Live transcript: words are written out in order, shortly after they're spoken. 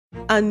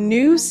A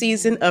new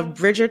season of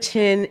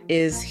Bridgerton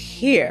is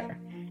here.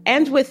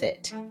 And with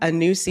it, a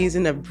new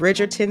season of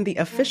Bridgerton, the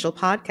official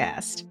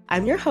podcast.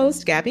 I'm your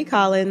host, Gabby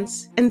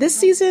Collins, and this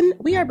season,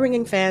 we are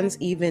bringing fans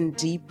even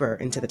deeper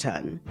into the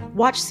ton.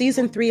 Watch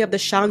season 3 of the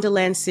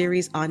Shondaland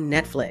series on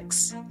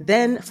Netflix.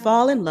 Then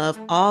fall in love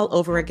all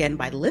over again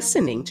by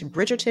listening to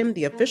Bridgerton,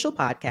 the official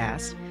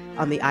podcast,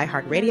 on the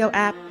iHeartRadio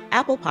app,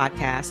 Apple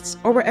Podcasts,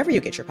 or wherever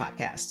you get your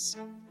podcasts.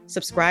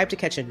 Subscribe to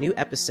catch a new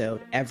episode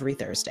every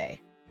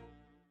Thursday.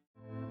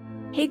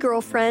 Hey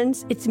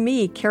girlfriends, it's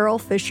me, Carol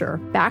Fisher,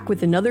 back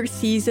with another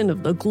season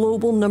of the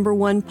global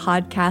 #1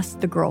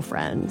 podcast, The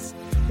Girlfriends.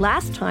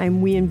 Last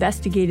time, we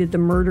investigated the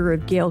murder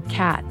of Gail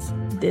Katz.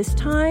 This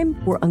time,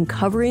 we're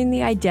uncovering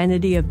the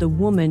identity of the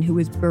woman who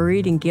was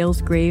buried in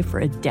Gail's grave for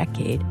a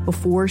decade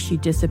before she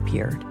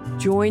disappeared.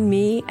 Join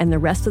me and the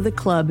rest of the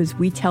club as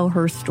we tell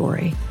her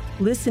story.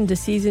 Listen to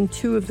Season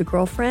 2 of The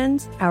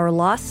Girlfriends, Our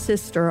Lost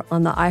Sister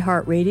on the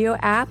iHeartRadio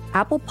app,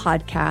 Apple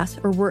Podcasts,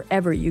 or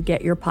wherever you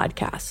get your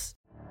podcasts.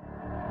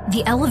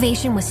 The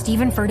Elevation with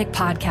Stephen Furtick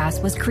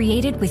podcast was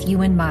created with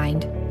you in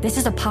mind. This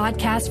is a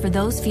podcast for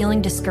those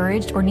feeling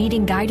discouraged or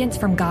needing guidance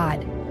from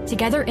God.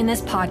 Together in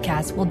this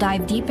podcast, we'll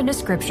dive deep into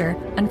scripture,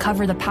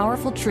 uncover the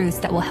powerful truths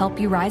that will help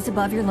you rise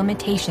above your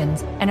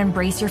limitations and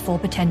embrace your full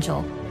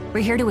potential.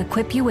 We're here to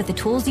equip you with the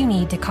tools you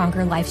need to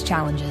conquer life's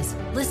challenges.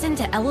 Listen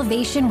to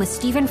Elevation with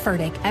Stephen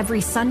Furtick every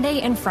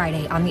Sunday and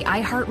Friday on the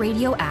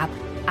iHeartRadio app,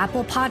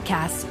 Apple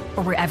Podcasts,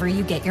 or wherever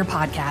you get your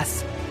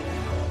podcasts.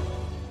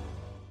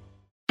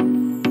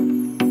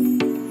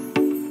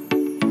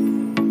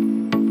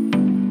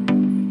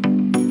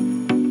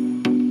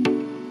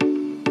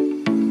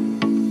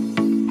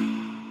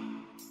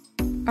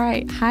 All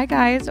right. Hi,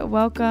 guys.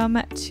 Welcome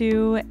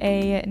to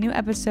a new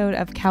episode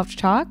of Couch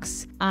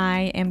Talks.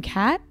 I am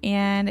Kat,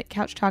 and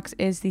Couch Talks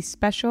is the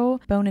special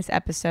bonus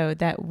episode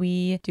that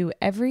we do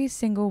every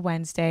single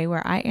Wednesday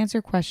where I answer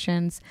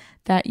questions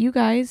that you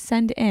guys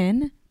send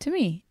in to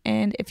me.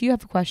 And if you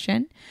have a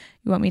question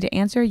you want me to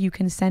answer, you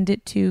can send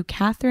it to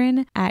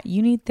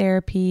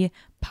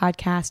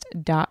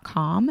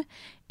Catherine@youneedtherapypodcast.com.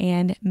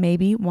 And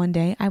maybe one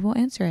day I will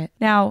answer it.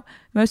 Now,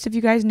 most of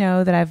you guys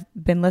know that I've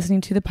been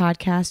listening to the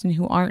podcast, and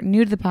who aren't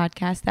new to the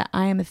podcast, that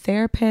I am a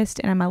therapist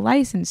and I'm a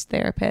licensed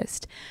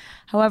therapist.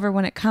 However,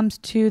 when it comes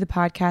to the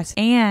podcast,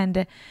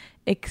 and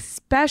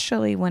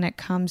especially when it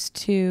comes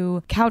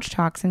to Couch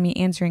Talks and me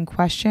answering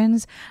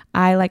questions,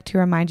 I like to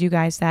remind you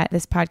guys that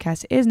this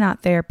podcast is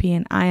not therapy,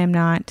 and I am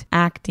not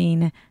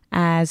acting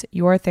as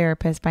your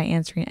therapist by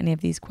answering any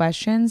of these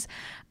questions.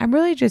 I'm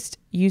really just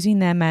using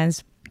them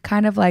as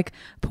kind of like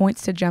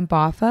points to jump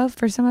off of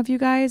for some of you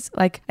guys.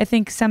 Like, I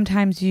think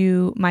sometimes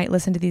you might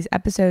listen to these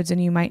episodes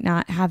and you might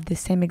not have the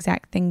same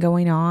exact thing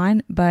going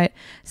on, but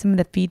some of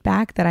the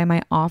feedback that I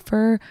might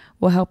offer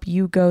will help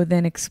you go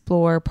then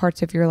explore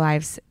parts of your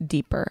lives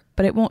deeper,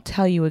 but it won't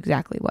tell you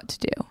exactly what to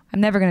do.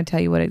 I'm never going to tell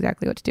you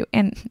exactly what to do.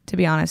 And to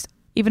be honest,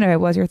 even if I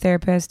was your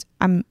therapist,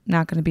 I'm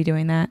not going to be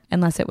doing that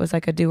unless it was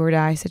like a do or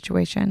die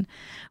situation.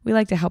 We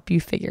like to help you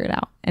figure it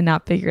out and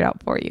not figure it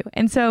out for you.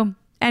 And so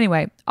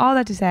anyway, all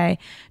that to say,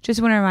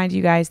 just want to remind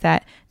you guys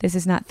that this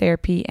is not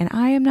therapy and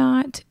I am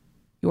not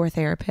your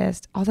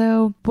therapist.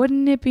 Although,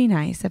 wouldn't it be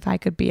nice if I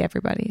could be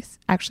everybody's?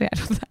 Actually,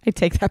 I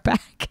take that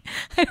back.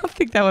 I don't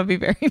think that would be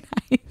very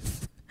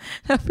nice.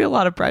 That'd be a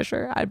lot of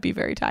pressure. I'd be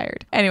very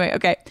tired. Anyway,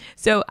 okay.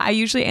 So I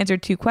usually answer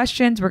 2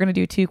 questions. We're going to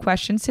do 2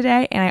 questions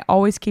today, and I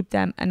always keep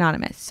them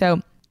anonymous.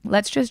 So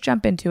let's just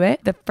jump into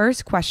it. The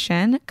first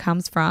question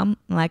comes from,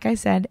 like I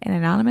said, an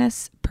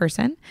anonymous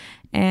person.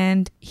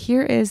 And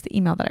here is the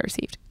email that I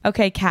received.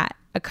 Okay, Kat,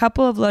 a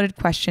couple of loaded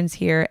questions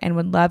here and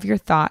would love your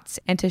thoughts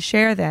and to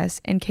share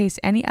this in case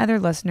any other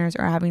listeners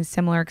are having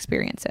similar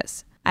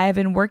experiences. I have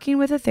been working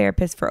with a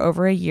therapist for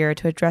over a year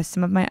to address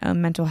some of my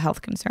own mental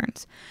health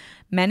concerns,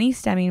 many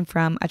stemming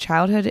from a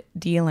childhood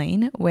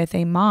dealing with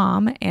a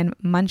mom and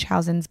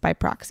Munchausen's by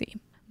proxy.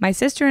 My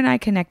sister and I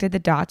connected the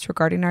dots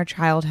regarding our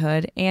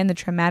childhood and the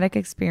traumatic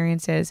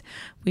experiences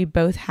we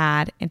both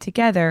had, and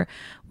together,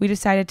 we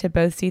decided to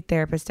both see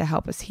therapists to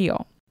help us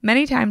heal.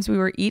 Many times we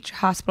were each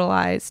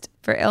hospitalized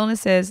for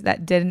illnesses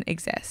that didn't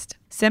exist,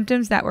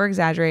 symptoms that were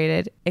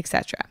exaggerated,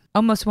 etc.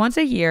 Almost once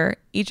a year,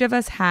 each of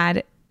us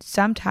had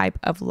some type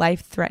of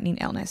life-threatening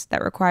illness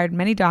that required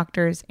many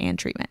doctors and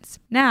treatments.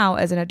 Now,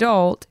 as an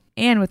adult,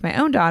 and with my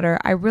own daughter,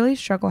 I really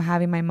struggle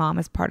having my mom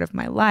as part of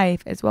my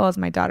life as well as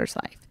my daughter's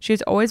life. She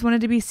has always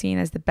wanted to be seen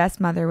as the best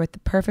mother with the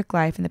perfect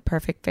life and the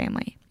perfect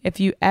family.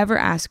 If you ever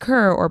ask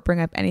her or bring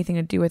up anything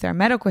to do with our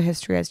medical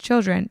history as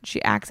children,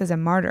 she acts as a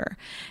martyr.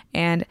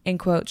 And, in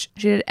quotes,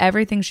 she did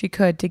everything she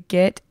could to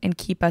get and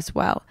keep us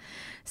well,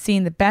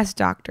 seeing the best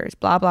doctors,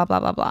 blah, blah, blah,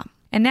 blah, blah.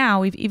 And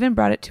now we've even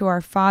brought it to our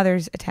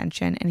father's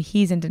attention, and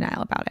he's in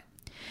denial about it.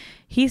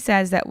 He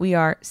says that we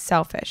are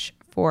selfish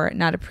for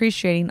not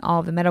appreciating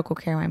all of the medical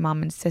care my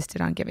mom insisted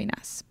on giving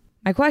us.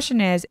 My question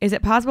is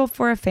it possible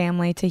for a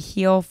family to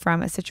heal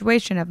from a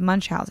situation of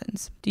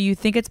Munchausen's? Do you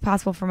think it's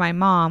possible for my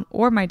mom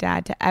or my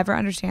dad to ever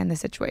understand the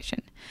situation?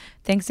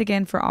 Thanks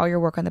again for all your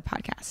work on the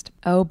podcast.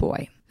 Oh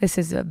boy. This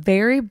is a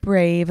very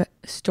brave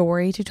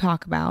story to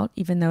talk about,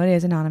 even though it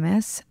is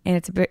anonymous, and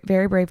it's a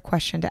very brave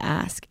question to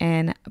ask.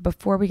 And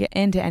before we get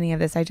into any of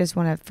this, I just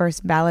want to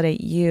first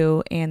validate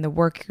you and the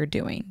work you're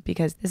doing,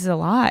 because this is a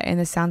lot and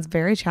this sounds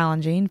very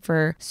challenging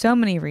for so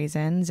many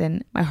reasons,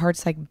 and my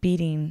heart's like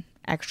beating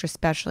extra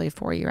specially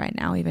for you right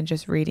now, even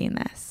just reading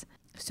this.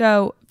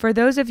 So for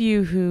those of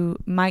you who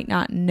might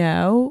not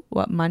know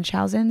what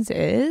Munchausen's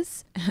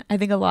is, I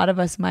think a lot of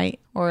us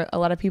might, or a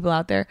lot of people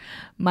out there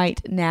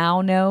might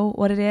now know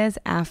what it is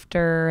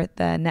after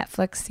the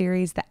Netflix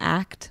series, The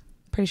Act.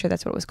 Pretty sure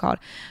that's what it was called.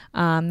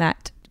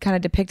 That kind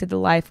of depicted the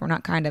life, or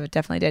not kind of, it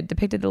definitely did,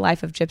 depicted the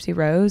life of Gypsy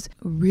Rose.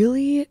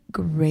 Really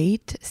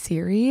great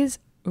series.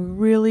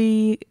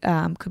 Really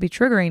could be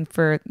triggering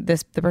for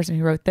the person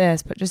who wrote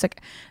this, but just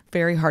like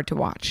very hard to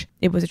watch.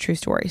 It was a true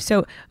story.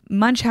 So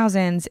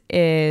Munchausen's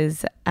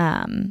is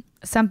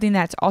something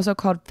that's also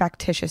called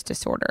factitious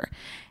disorder.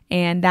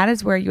 And that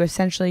is where you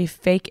essentially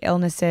fake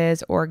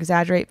illnesses or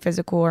exaggerate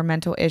physical or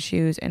mental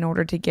issues in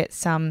order to get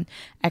some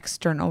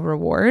external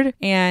reward.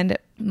 And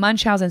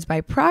Munchausen's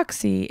by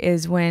proxy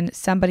is when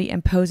somebody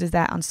imposes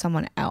that on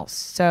someone else.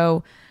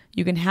 So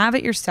you can have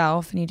it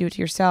yourself and you do it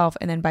to yourself,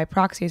 and then by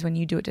proxy is when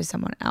you do it to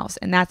someone else.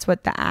 And that's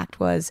what The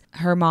Act was.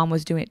 Her mom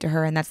was doing it to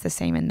her, and that's the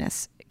same in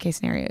this case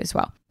scenario as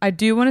well. I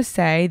do want to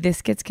say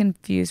this gets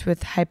confused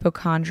with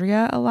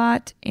hypochondria a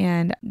lot,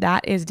 and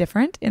that is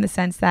different in the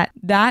sense that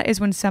that is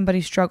when somebody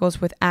struggles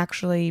with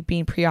actually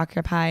being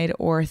preoccupied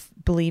or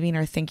believing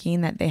or thinking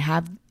that they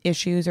have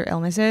issues or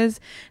illnesses.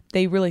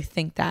 They really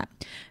think that.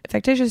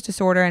 Factitious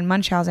disorder and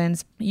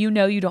Munchausen's, you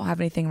know you don't have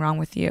anything wrong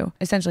with you,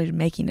 essentially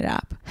making it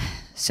up.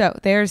 So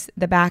there's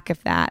the back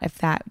of that, if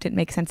that didn't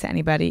make sense to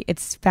anybody.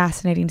 It's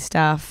fascinating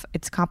stuff.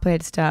 It's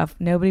complicated stuff.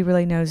 Nobody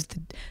really knows.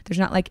 There's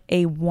not like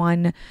a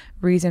one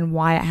reason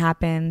why it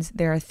happens.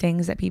 There are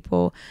things that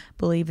people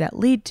believe that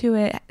lead to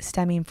it,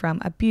 stemming from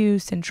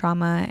abuse and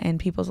trauma in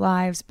people's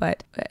lives,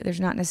 but there's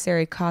not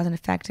necessarily cause and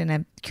effect and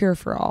a cure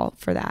for all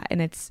for that.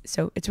 And it's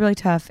really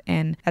tough.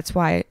 And that's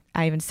why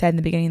I even said in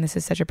the beginning, this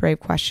is such a brave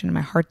question and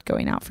my heart's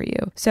going out for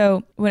you.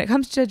 So when it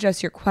comes to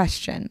just your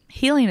question,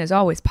 healing is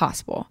always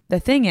possible. The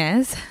thing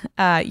is,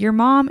 your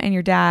mom and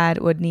your dad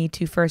would need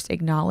to first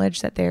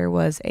acknowledge that there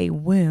was a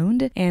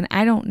wound. And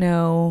I don't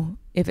know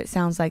if it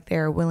sounds like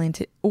they're willing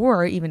to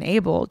or even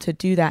able to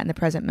do that in the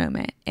present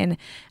moment. And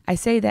I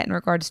say that in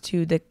regards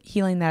to the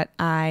healing that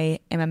I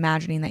am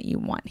imagining that you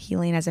want,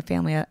 healing as a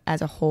family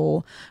as a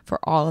whole, for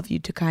all of you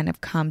to kind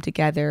of come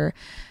together,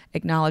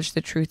 acknowledge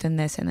the truth in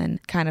this, and then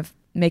kind of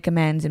make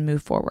amends and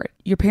move forward.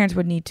 Your parents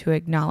would need to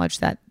acknowledge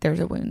that there's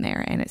a wound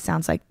there, and it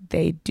sounds like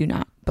they do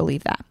not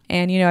believe that.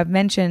 And, I've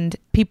mentioned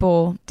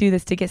people do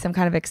this to get some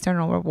kind of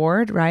external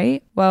reward,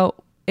 right? Well,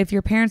 if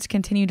your parents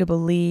continue to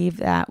believe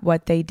that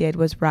what they did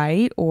was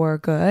right or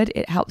good,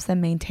 it helps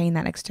them maintain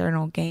that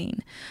external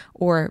gain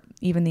or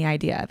even the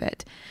idea of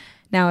it.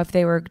 Now, if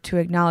they were to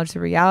acknowledge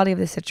the reality of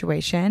the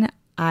situation,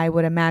 I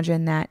would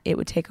imagine that it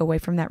would take away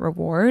from that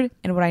reward.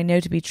 And what I know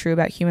to be true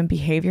about human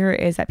behavior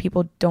is that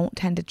people don't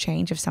tend to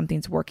change if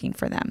something's working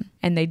for them.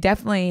 And they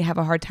definitely have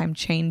a hard time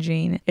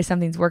changing if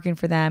something's working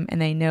for them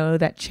and they know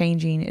that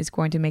changing is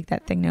going to make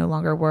that thing no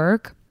longer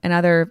work. In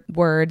other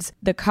words,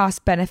 the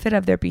cost benefit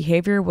of their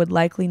behavior would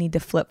likely need to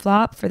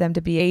flip-flop for them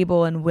to be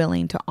able and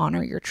willing to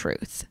honor your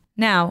truth.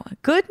 Now,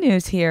 good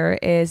news here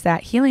is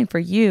that healing for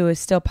you is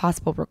still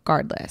possible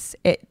regardless.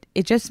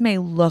 It just may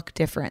look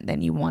different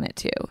than you want it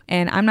to.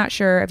 And I'm not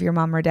sure if your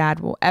mom or dad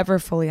will ever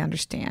fully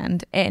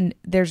understand. And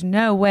there's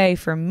no way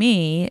for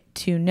me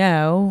to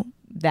know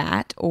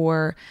that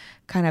or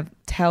kind of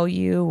tell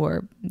you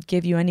or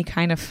give you any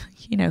kind of,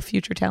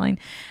 future telling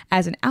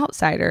as an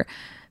outsider,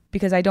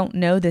 because I don't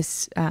know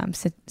this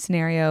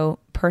scenario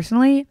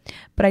personally,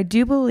 but I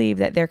do believe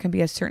that there can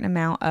be a certain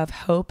amount of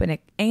hope and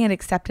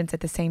acceptance at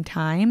the same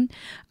time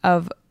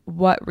of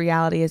what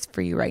reality is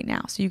for you right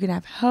now. So you can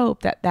have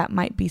hope that that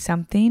might be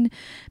something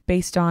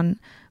based on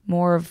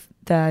more of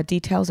the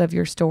details of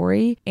your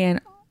story. And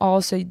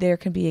also there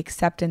can be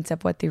acceptance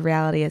of what the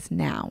reality is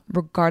now,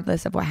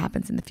 regardless of what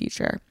happens in the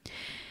future.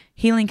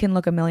 Healing can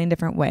look a million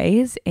different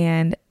ways,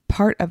 and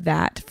part of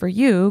that for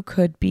you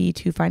could be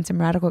to find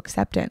some radical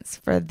acceptance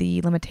for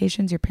the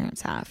limitations your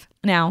parents have.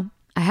 Now,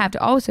 I have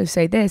to also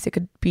say this, it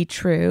could be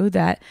true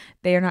that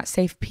they are not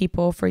safe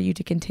people for you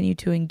to continue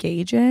to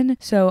engage in.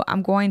 So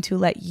I'm going to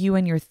let you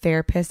and your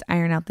therapist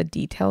iron out the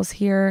details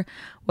here.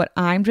 What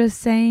I'm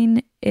just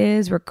saying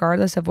is,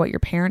 regardless of what your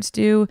parents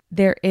do,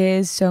 there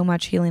is so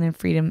much healing and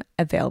freedom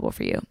available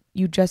for you.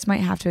 You just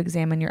might have to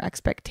examine your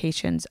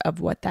expectations of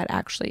what that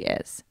actually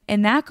is.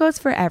 And that goes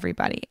for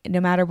everybody,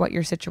 no matter what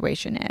your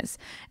situation is.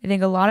 I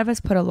think a lot of us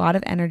put a lot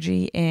of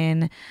energy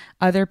in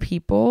other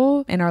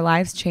people in our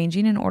lives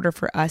changing in order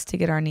for us to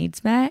get our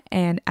needs met.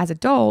 And as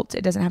adults,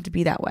 it doesn't have to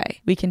be that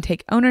way. We can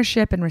take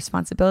ownership and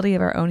responsibility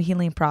of our own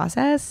healing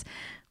process,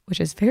 which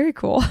is very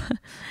cool.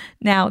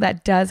 Now,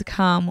 that does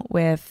come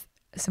with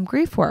some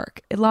grief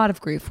work, a lot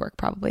of grief work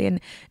probably.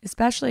 And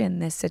especially in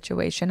this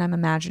situation, I'm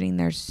imagining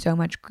there's so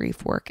much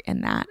grief work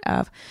in that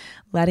of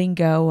letting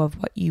go of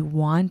what you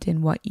want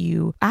and what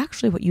you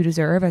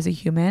deserve as a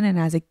human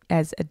and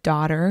as a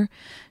daughter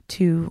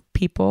to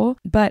people.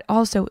 But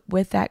also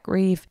with that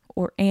grief,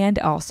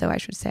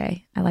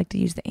 I like to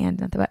use the and,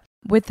 not the but.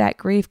 With that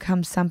grief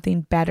comes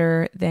something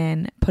better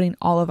than putting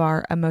all of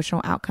our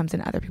emotional outcomes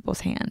in other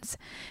people's hands.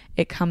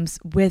 It comes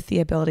with the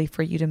ability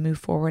for you to move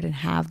forward and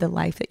have the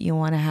life that you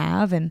want to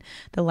have and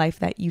the life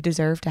that you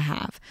deserve to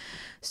have.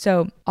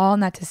 So all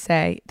that to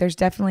say, there's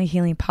definitely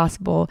healing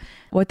possible.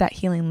 What that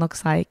healing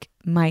looks like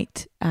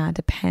might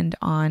depend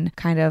on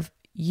kind of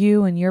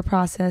you and your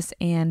process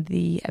and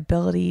the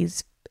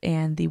abilities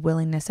and the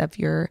willingness of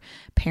your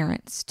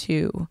parents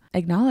to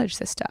acknowledge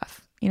this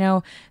stuff. You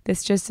know,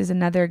 this just is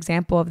another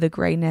example of the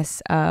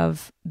grayness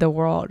of the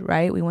world,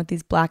 right? We want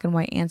these black and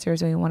white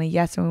answers, and we want a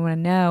yes and we want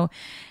a no.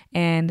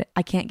 And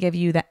I can't give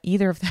you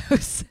either of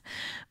those.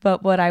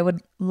 But what I would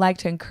like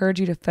to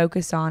encourage you to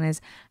focus on is,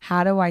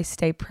 how do I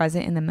stay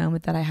present in the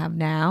moment that I have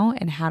now?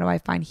 And how do I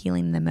find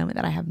healing in the moment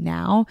that I have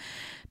now?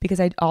 Because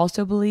I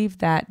also believe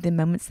that the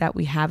moments that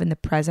we have in the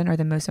present are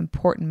the most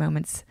important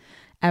moments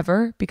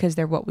ever, because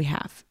they're what we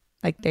have.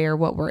 Like, they are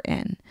what we're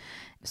in.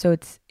 So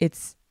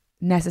it's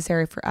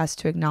necessary for us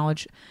to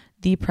acknowledge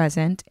the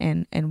present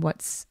and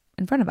what's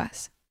in front of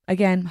us.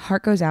 Again,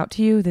 heart goes out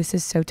to you. This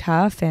is so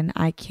tough, and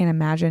I can't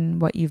imagine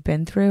what you've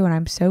been through. And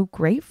I'm so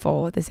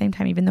grateful at the same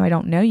time, even though I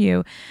don't know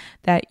you,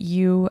 that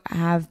you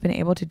have been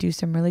able to do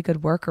some really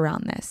good work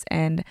around this.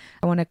 And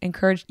I want to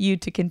encourage you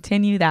to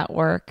continue that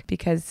work,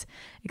 because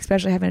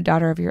especially having a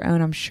daughter of your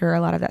own, I'm sure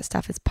a lot of that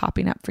stuff is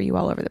popping up for you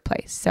all over the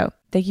place. So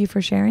thank you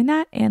for sharing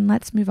that. And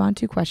let's move on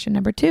to question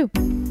number 2.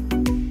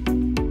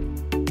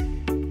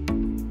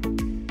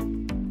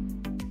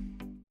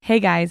 Hey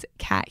guys,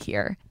 Kat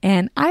here,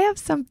 and I have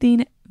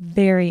something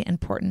very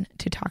important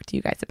to talk to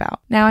you guys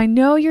about. Now, I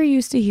know you're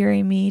used to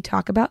hearing me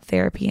talk about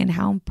therapy and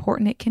how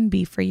important it can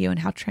be for you and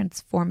how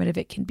transformative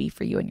it can be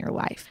for you in your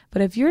life.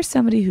 But if you're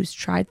somebody who's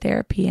tried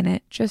therapy and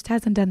it just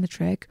hasn't done the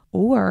trick,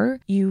 or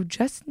you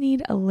just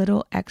need a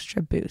little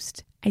extra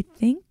boost, I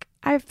think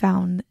I've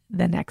found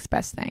the next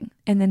best thing.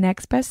 And the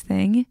next best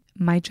thing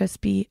might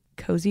just be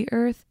Cozy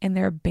Earth and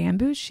their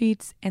bamboo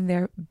sheets and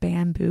their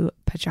bamboo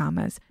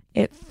pajamas.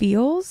 It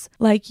feels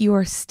like you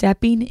are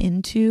stepping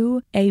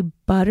into a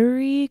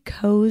buttery,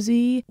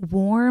 cozy,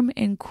 warm,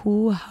 and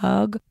cool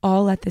hug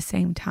all at the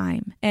same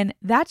time. And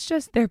that's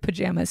just their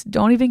pajamas.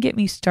 Don't even get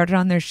me started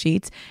on their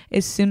sheets.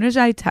 As soon as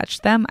I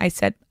touched them, I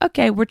said,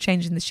 okay, we're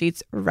changing the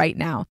sheets right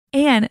now.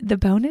 And the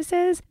bonus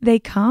is they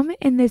come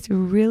in this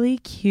really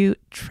cute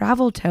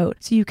travel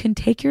tote, so you can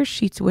take your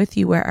sheets with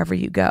you wherever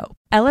you go.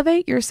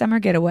 Elevate your summer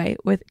getaway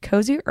with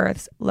Cozy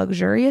Earth's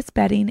luxurious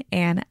bedding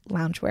and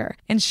loungewear,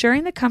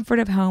 ensuring the comfort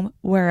of home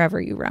wherever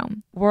you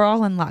roam. We're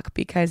all in luck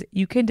because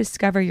you can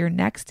discover your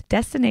next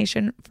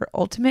destination for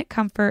ultimate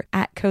comfort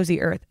at Cozy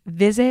Earth.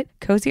 Visit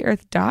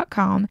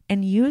CozyEarth.com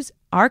and use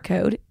our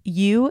code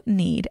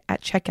YOUNEED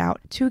at checkout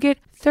to get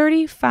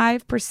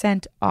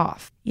 35%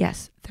 off.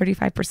 Yes,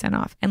 35%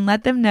 off. And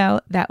let them know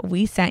that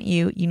we sent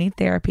you Need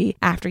Therapy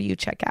after you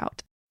check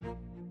out.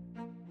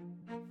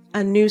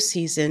 A new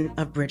season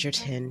of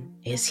Bridgerton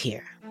is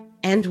here.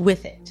 And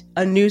with it,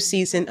 a new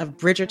season of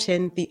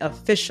Bridgerton, the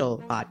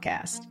official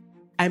podcast.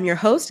 I'm your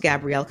host,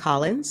 Gabrielle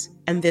Collins,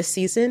 and this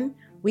season,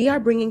 we are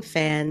bringing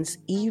fans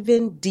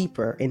even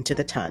deeper into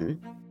the ton.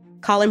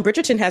 Colin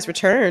Bridgerton has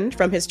returned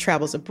from his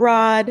travels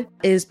abroad.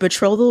 Is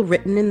betrothal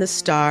written in the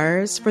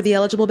stars for the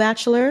eligible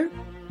bachelor?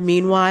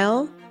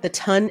 Meanwhile, the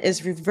ton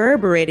is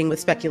reverberating with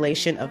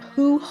speculation of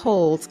who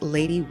holds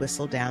Lady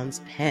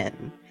Whistledown's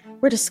pen.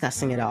 We're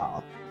discussing it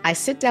all. I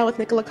sit down with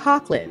Nicola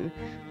Coughlan,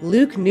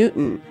 Luke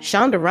Newton,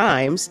 Shonda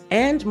Rhimes,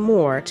 and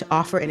more to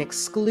offer an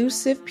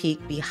exclusive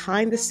peek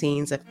behind the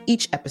scenes of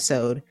each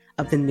episode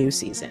of the new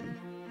season.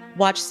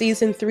 Watch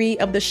season 3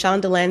 of the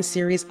Shondaland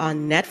series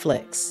on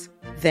Netflix.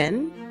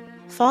 Then,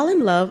 fall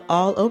in love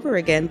all over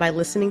again by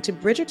listening to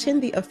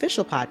Bridgerton, the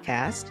official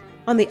podcast,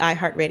 on the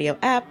iHeartRadio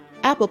app,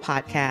 Apple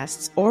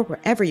Podcasts, or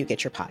wherever you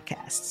get your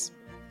podcasts.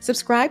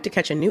 Subscribe to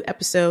catch a new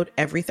episode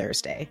every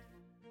Thursday.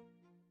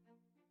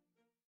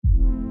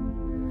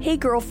 Hey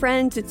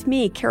girlfriends, it's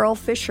me, Carol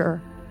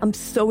Fisher. I'm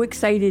so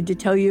excited to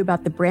tell you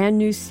about the brand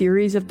new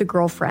series of The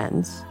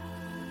Girlfriends.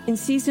 In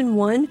season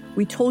 1,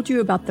 we told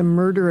you about the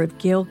murder of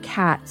Gail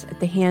Katz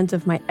at the hands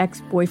of my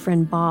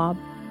ex-boyfriend Bob.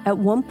 At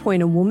one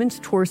point, a woman's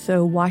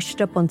torso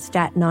washed up on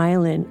Staten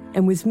Island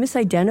and was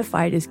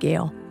misidentified as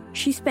Gail.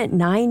 She spent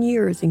 9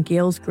 years in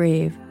Gail's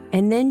grave,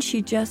 and then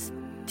she just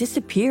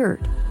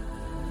disappeared.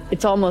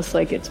 It's almost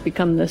like it's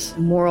become this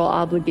moral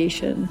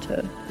obligation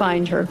to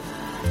find her.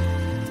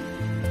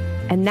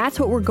 And that's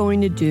what we're going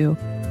to do.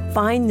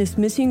 Find this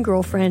missing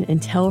girlfriend and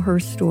tell her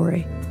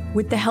story.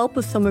 With the help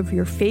of some of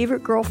your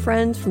favorite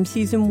girlfriends from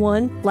season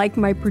 1, like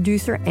my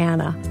producer,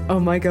 Anna.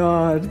 Oh my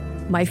God.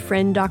 My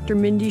friend, Dr.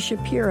 Mindy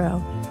Shapiro.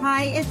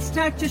 Hi, it's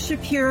Dr.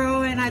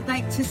 Shapiro, and I'd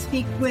like to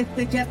speak with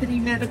the deputy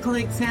medical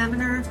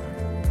examiner.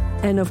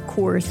 And of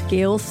course,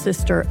 Gail's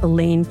sister,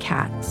 Elaine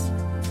Katz.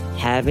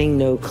 having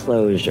no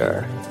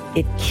closure.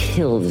 It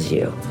kills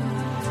you.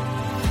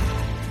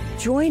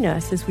 Join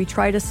us as we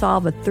try to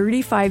solve a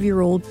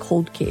 35-year-old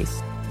cold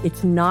case.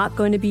 It's not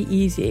going to be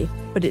easy,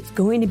 but it's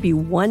going to be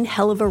one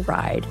hell of a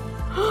ride.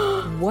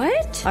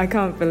 What? I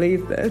can't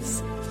believe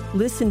this.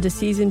 Listen to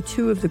Season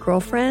 2 of The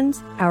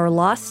Girlfriends, Our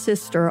Lost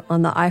Sister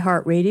on the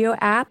iHeartRadio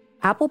app,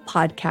 Apple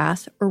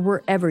Podcasts, or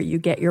wherever you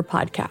get your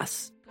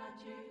podcasts.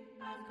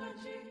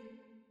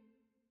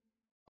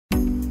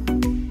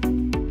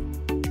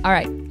 All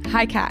right.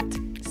 Hi, Kat.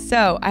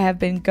 So I have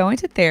been going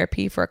to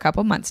therapy for a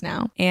couple months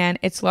now, and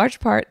it's large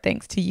part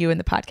thanks to you and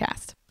the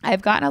podcast.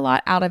 I've gotten a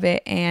lot out of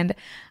it, and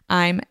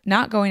I'm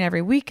not going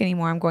every week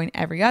anymore. I'm going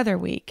every other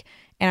week.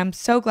 And I'm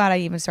so glad I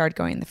even started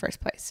going in the first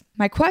place.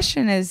 My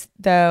question is,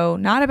 though,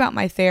 not about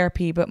my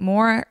therapy, but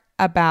more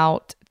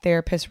about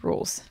therapist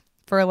rules,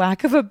 for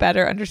lack of a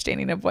better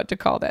understanding of what to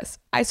call this.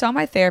 I saw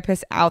my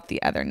therapist out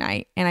the other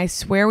night, and I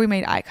swear we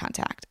made eye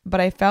contact,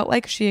 but I felt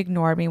like she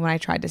ignored me when I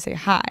tried to say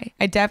hi.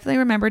 I definitely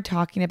remembered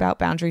talking about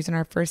boundaries in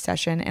our first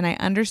session, and I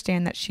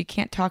understand that she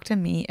can't talk to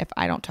me if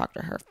I don't talk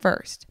to her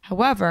first.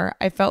 However,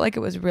 I felt like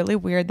it was really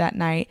weird that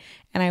night,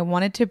 and I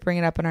wanted to bring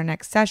it up in our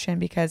next session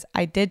because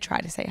I did try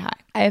to say hi.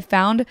 I have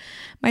found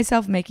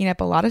myself making up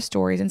a lot of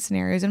stories and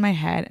scenarios in my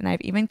head, and I've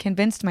even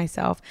convinced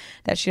myself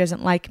that she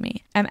doesn't like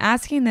me. I'm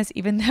asking this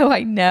even though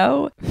I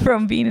know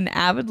from being an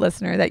avid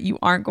listener that you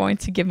aren't going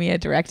to give me a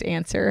direct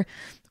answer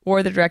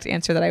or the direct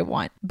answer that I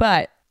want.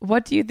 But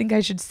what do you think I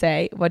should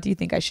say? What do you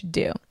think I should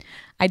do?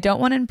 I don't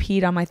want to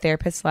impede on my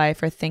therapist's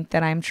life or think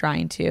that I'm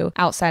trying to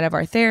outside of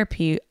our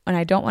therapy, and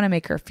I don't want to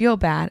make her feel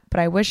bad, but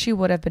I wish she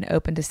would have been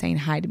open to saying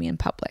hi to me in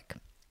public.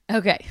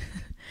 Okay.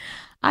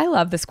 I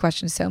love this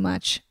question so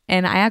much.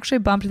 And I actually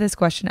bumped this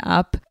question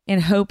up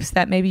in hopes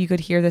that maybe you could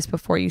hear this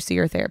before you see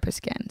your therapist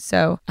again.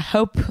 So I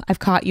hope I've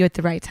caught you at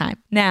the right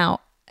time. Now,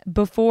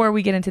 before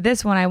we get into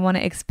this one, I want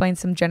to explain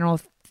some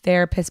general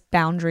therapist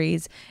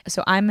boundaries.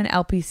 So I'm an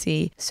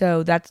LPC,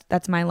 so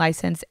that's my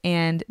license,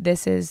 and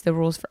this is the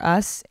rules for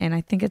us, and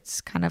I think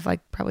it's kind of like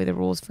probably the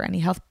rules for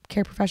any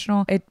healthcare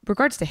professional. It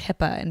regards to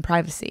HIPAA and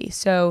privacy.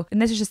 So, and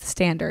this is just the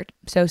standard.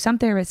 So some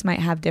therapists might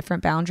have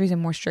different boundaries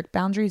and more strict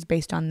boundaries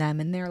based on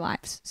them and their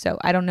lives. So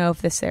I don't know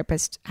if this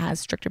therapist has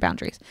stricter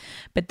boundaries,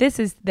 but this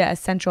is the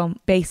essential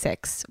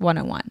basics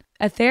 101.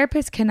 A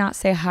therapist cannot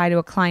say hi to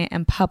a client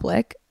in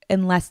public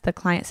unless the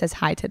client says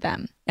hi to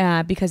them,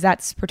 because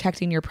that's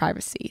protecting your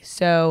privacy.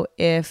 So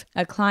if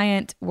a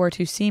client were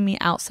to see me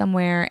out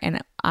somewhere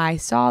and I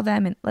saw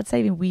them, and let's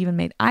say we even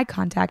made eye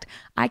contact,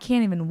 I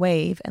can't even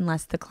wave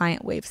unless the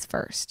client waves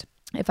first.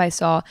 If I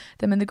saw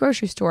them in the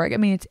grocery store, I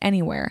mean, it's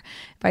anywhere.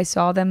 If I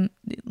saw them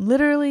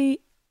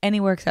literally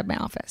anywhere except my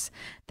office,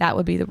 that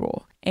would be the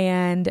rule.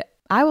 And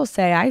I will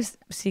say I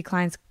see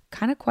clients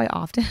kind of quite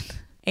often,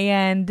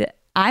 and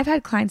I've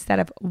had clients that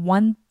have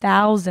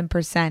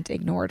 1000%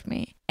 ignored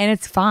me, and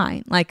it's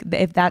fine. Like,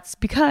 if that's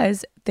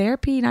because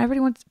therapy, not everybody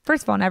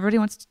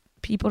wants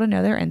people to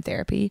know they're in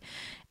therapy,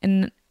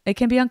 and it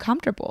can be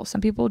uncomfortable.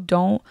 Some people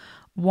don't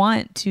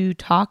want to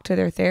talk to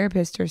their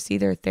therapist or see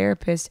their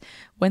therapist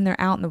when they're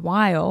out in the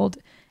wild.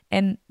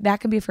 And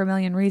that can be for a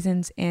million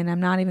reasons. And I'm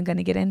not even going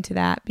to get into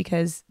that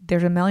because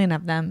there's a million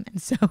of them.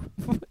 And so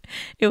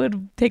it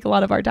would take a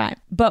lot of our time.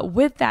 But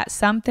with that,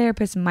 some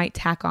therapists might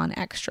tack on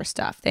extra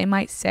stuff. They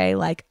might say,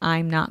 like,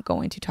 I'm not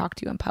going to talk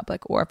to you in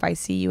public. Or if I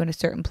see you in a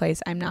certain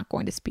place, I'm not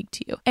going to speak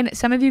to you. And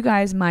some of you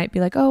guys might be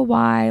like, oh,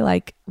 why?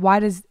 Like, why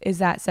is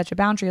that such a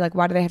boundary? Like,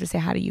 why do they have to say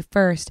hi to you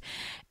first?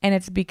 And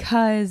it's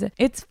because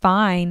it's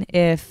fine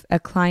if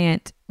a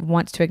client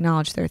wants to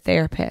acknowledge their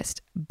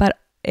therapist. But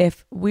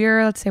if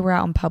let's say we're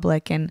out in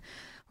public or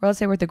let's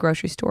say we're at the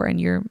grocery store and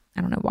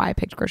I don't know why I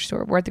picked grocery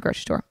store. We're at the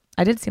grocery store.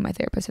 I did see my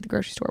therapist at the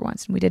grocery store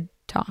once and we did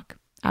talk.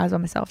 I was by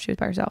myself. She was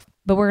by herself.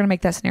 But we're going to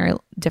make that scenario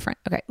different.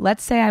 Okay.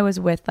 Let's say I was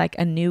with like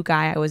a new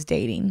guy I was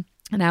dating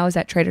and I was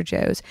at Trader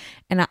Joe's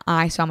and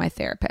I saw my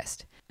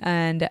therapist.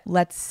 And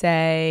let's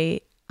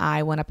say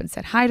I went up and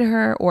said hi to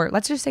her, or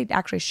let's just say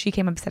actually she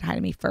came up and said hi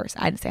to me first.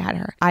 I didn't say hi to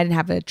her. I didn't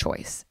have a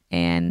choice.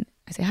 And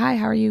I say, hi,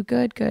 how are you?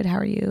 Good. How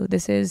are you?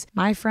 This is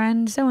my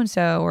friend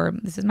so-and-so, or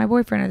this is my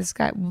boyfriend, or this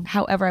guy,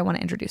 however I want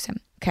to introduce him.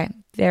 Okay.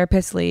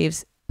 Therapist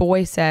leaves.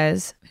 Boy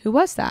says, who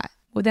was that?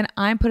 Well, then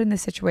I'm put in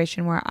this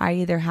situation where I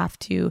either have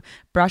to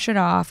brush it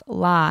off,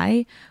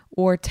 lie,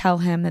 or tell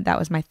him that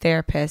was my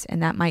therapist,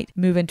 and that might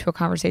move into a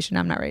conversation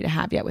I'm not ready to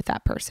have yet with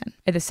that person.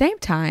 At the same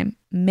time,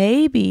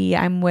 maybe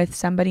I'm with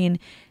somebody and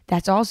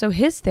that's also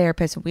his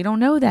therapist, and we don't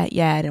know that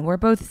yet, and we're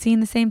both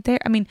seeing the same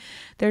therapist. I mean,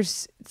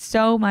 there's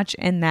so much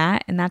in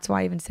that, and that's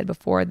why I even said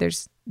before,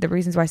 there's the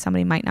reasons why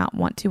somebody might not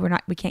want to.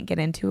 We can't get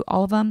into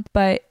all of them,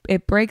 but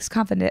it breaks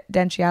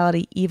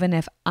confidentiality even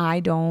if I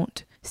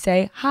don't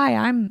say, hi,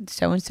 I'm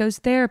so-and-so's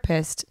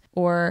therapist,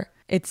 or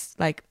it's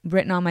like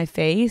written on my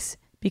face,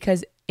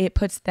 because it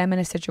puts them in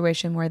a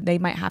situation where they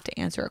might have to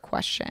answer a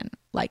question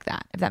like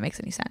that, if that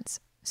makes any sense.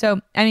 So,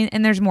 I mean,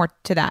 and there's more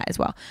to that as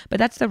well, but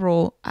that's the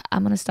rule.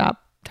 I'm going to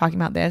stop talking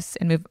about this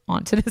and move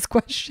on to this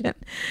question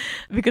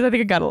because I think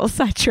I got a little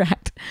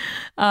sidetracked.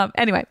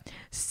 Anyway,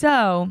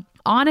 so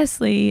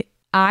honestly,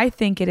 I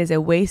think it is a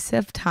waste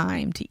of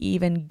time to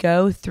even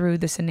go through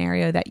the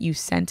scenario that you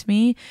sent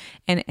me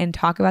and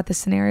talk about the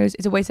scenarios.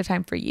 It's a waste of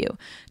time for you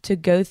to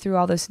go through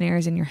all those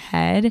scenarios in your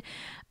head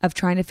of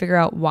trying to figure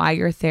out why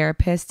your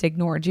therapist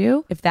ignored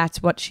you, if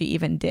that's what she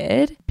even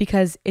did,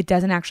 because it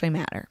doesn't actually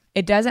matter.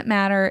 It doesn't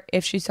matter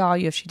if she saw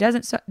you, if she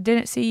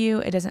didn't see you.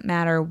 It doesn't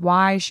matter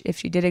why, if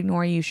she did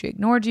ignore you, she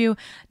ignored you.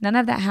 None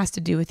of that has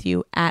to do with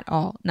you at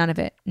all. None of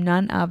it.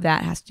 None of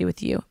that has to do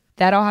with you.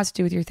 That all has to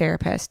do with your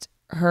therapist,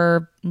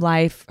 her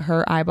life,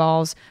 her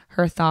eyeballs,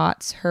 her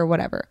thoughts, her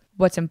whatever.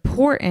 What's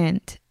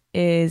important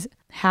is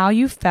how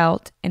you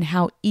felt and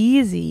how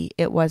easy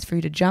it was for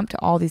you to jump to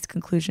all these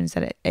conclusions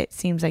that it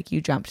seems like you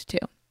jumped to.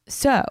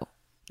 So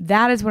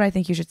that is what I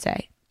think you should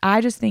say. I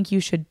just think you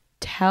should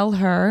tell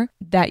her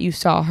that you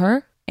saw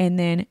her and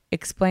then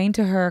explain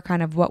to her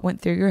kind of what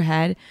went through your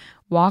head,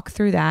 walk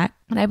through that.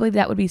 And I believe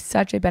that would be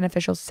such a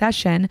beneficial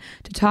session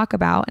to talk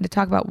about and to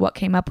talk about what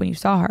came up when you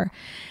saw her.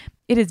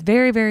 It is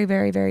very, very,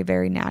 very, very,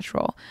 very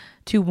natural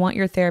to want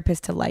your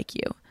therapist to like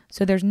you.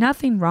 So there's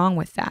nothing wrong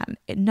with that,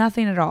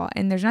 nothing at all.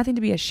 And there's nothing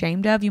to be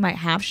ashamed of. You might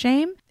have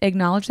shame,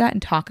 acknowledge that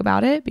and talk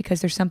about it because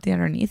there's something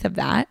underneath of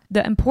that.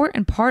 The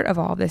important part of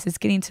all of this is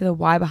getting to the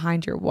why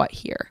behind your what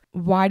here.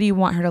 Why do you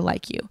want her to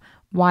like you?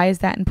 Why is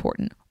that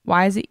important?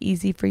 Why is it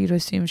easy for you to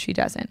assume she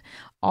doesn't?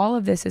 All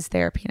of this is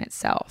therapy in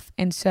itself.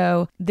 And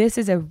so this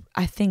is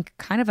I think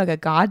kind of like a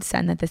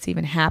godsend that this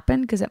even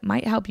happened because it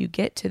might help you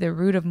get to the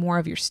root of more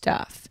of your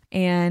stuff.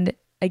 And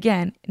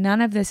again,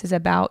 none of this is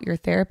about your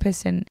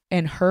therapist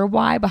and her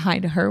why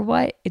behind her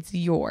what. It's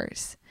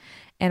yours.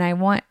 And I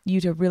want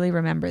you to really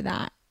remember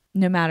that.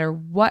 No matter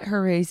what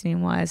her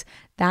reasoning was,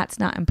 that's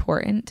not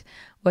important.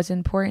 What's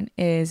important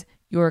is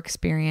your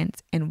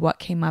experience and what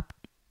came up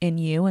in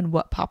you and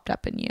what popped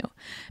up in you.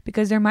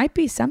 Because there might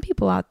be some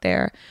people out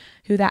there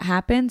who that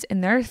happens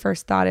and their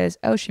first thought is,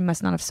 oh, she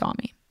must not have saw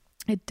me.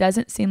 It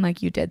doesn't seem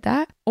like you did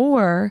that.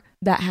 Or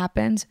that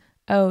happens,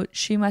 oh,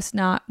 she must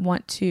not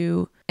want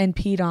to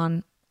impede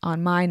on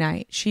my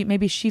night.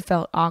 Maybe she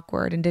felt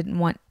awkward and didn't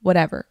want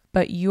whatever.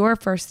 But your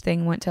first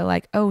thing went to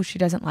like, oh, she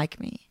doesn't like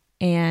me.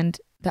 And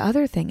the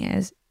other thing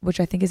is, which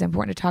I think is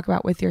important to talk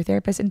about with your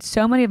therapist, and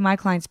so many of my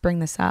clients bring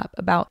this up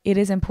about it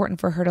is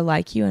important for her to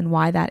like you and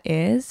why that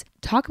is.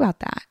 Talk about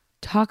that.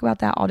 Talk about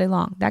that all day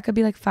long. That could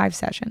be like 5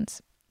 sessions.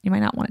 You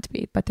might not want it to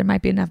be, but there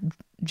might be enough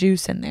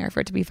juice in there for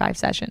it to be 5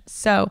 sessions.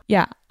 So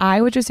yeah,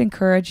 I would just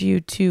encourage you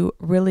to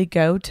really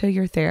go to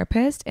your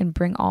therapist and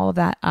bring all of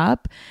that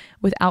up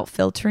without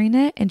filtering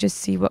it and just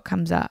see what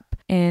comes up.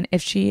 And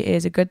if she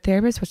is a good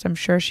therapist, which I'm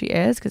sure she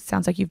is, because it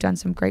sounds like you've done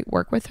some great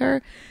work with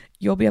her,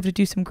 you'll be able to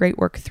do some great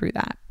work through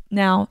that.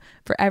 Now,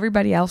 for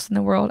everybody else in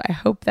the world, I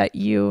hope that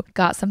you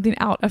got something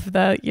out of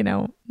the,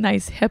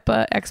 nice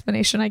HIPAA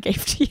explanation I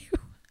gave to you.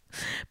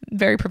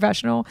 Very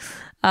professional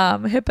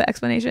HIPAA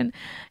explanation.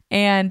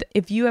 And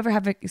if you ever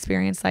have an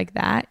experience like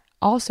that,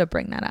 also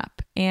bring that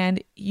up.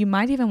 And you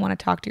might even want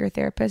to talk to your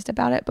therapist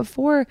about it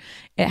before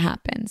it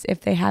happens,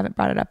 if they haven't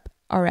brought it up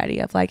already,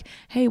 of like,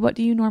 hey, what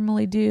do you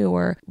normally do?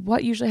 Or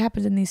what usually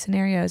happens in these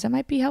scenarios? That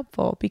might be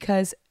helpful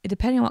because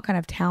depending on what kind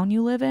of town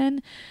you live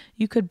in,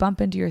 you could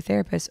bump into your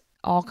therapist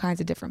all kinds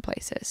of different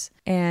places.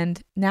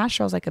 And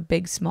Nashville is like a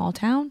big, small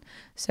town.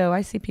 So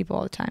I see people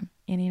all the time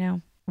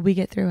and, we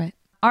get through it.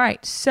 All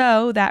right.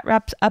 So that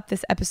wraps up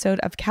this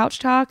episode of Couch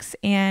Talks.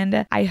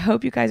 And I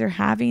hope you guys are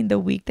having the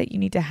week that you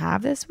need to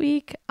have this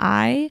week.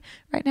 Right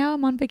now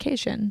I'm on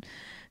vacation.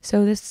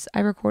 So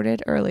I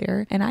recorded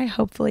earlier and I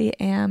hopefully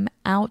am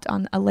out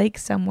on a lake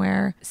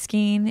somewhere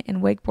skiing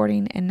and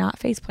wakeboarding and not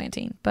face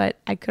planting, but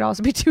I could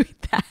also be doing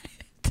that.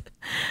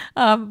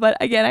 But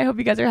again, I hope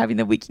you guys are having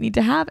the week you need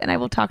to have, and I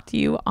will talk to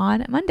you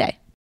on Monday.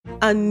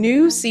 A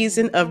new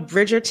season of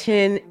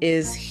Bridgerton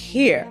is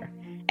here.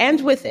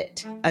 And with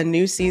it, a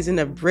new season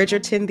of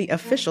Bridgerton, the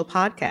official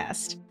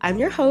podcast. I'm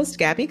your host,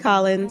 Gabby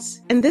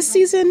Collins, and this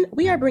season,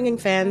 we are bringing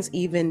fans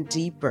even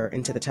deeper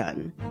into the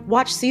ton.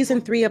 Watch season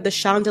 3 of the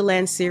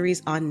Shondaland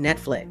series on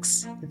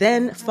Netflix.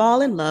 Then fall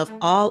in love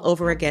all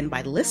over again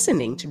by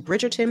listening to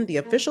Bridgerton, the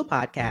official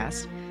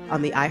podcast,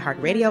 on the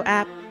iHeartRadio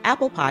app,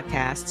 Apple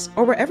Podcasts,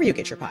 or wherever you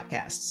get your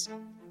podcasts.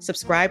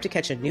 Subscribe to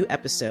catch a new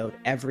episode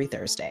every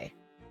Thursday.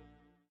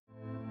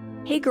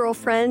 Hey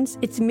girlfriends,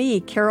 it's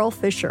me, Carol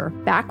Fisher,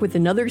 back with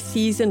another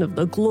season of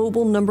the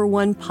global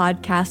 #1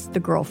 podcast, The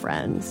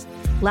Girlfriends.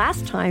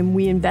 Last time,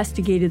 we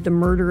investigated the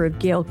murder of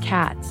Gail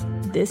Katz.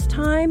 This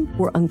time,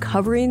 we're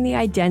uncovering the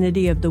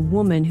identity of the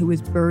woman who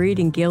was buried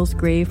in Gail's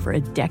grave for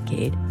a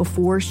decade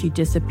before she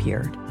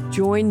disappeared.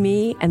 Join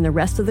me and the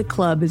rest of the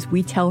club as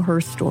we tell her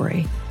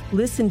story.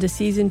 Listen to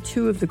Season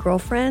 2 of The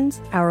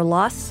Girlfriends, Our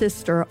Lost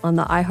Sister on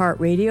the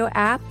iHeartRadio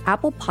app,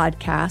 Apple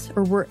Podcasts,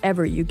 or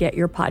wherever you get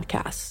your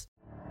podcasts.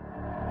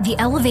 The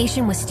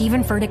Elevation with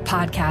Stephen Furtick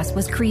podcast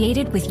was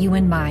created with you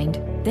in mind.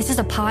 This is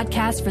a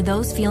podcast for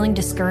those feeling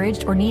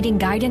discouraged or needing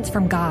guidance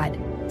from God.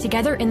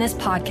 Together in this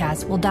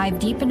podcast, we'll dive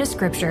deep into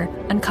scripture,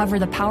 uncover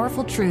the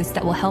powerful truths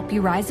that will help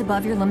you rise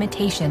above your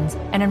limitations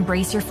and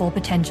embrace your full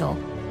potential.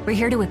 We're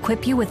here to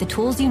equip you with the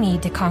tools you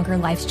need to conquer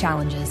life's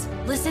challenges.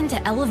 Listen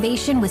to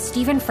Elevation with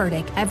Stephen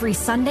Furtick every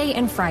Sunday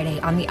and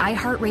Friday on the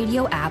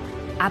iHeartRadio app,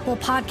 Apple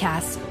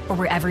Podcasts, or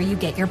wherever you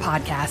get your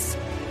podcasts.